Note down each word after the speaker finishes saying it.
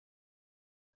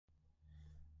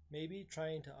Maybe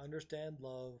trying to understand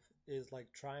love is like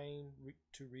trying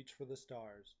to reach for the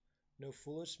stars. No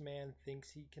foolish man thinks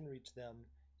he can reach them,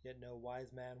 yet no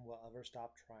wise man will ever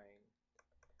stop trying.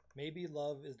 Maybe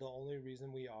love is the only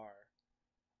reason we are.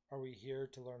 Are we here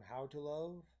to learn how to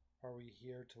love? Are we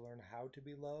here to learn how to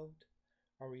be loved?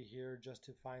 Are we here just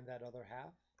to find that other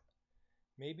half?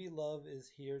 Maybe love is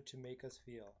here to make us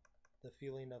feel the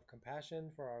feeling of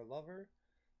compassion for our lover,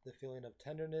 the feeling of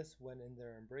tenderness when in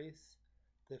their embrace,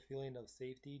 the feeling of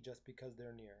safety just because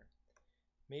they're near.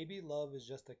 Maybe love is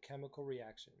just a chemical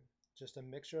reaction, just a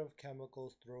mixture of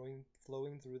chemicals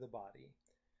flowing through the body,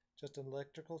 just an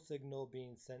electrical signal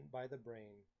being sent by the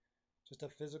brain, just a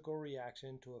physical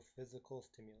reaction to a physical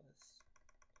stimulus.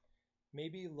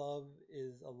 Maybe love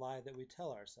is a lie that we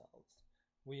tell ourselves.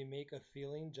 We make a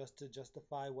feeling just to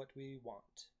justify what we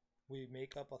want. We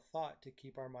make up a thought to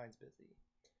keep our minds busy.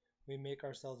 We make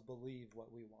ourselves believe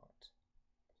what we want.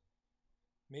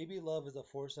 Maybe love is a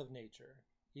force of nature,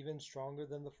 even stronger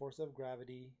than the force of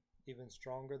gravity, even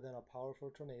stronger than a powerful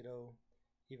tornado,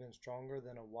 even stronger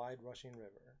than a wide rushing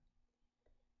river.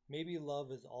 Maybe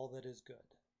love is all that is good.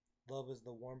 Love is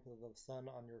the warmth of the sun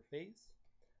on your face.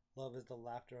 Love is the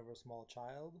laughter of a small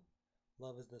child.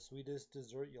 Love is the sweetest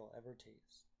dessert you'll ever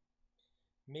taste.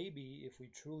 Maybe if we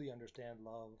truly understand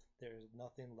love, there is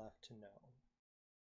nothing left to know.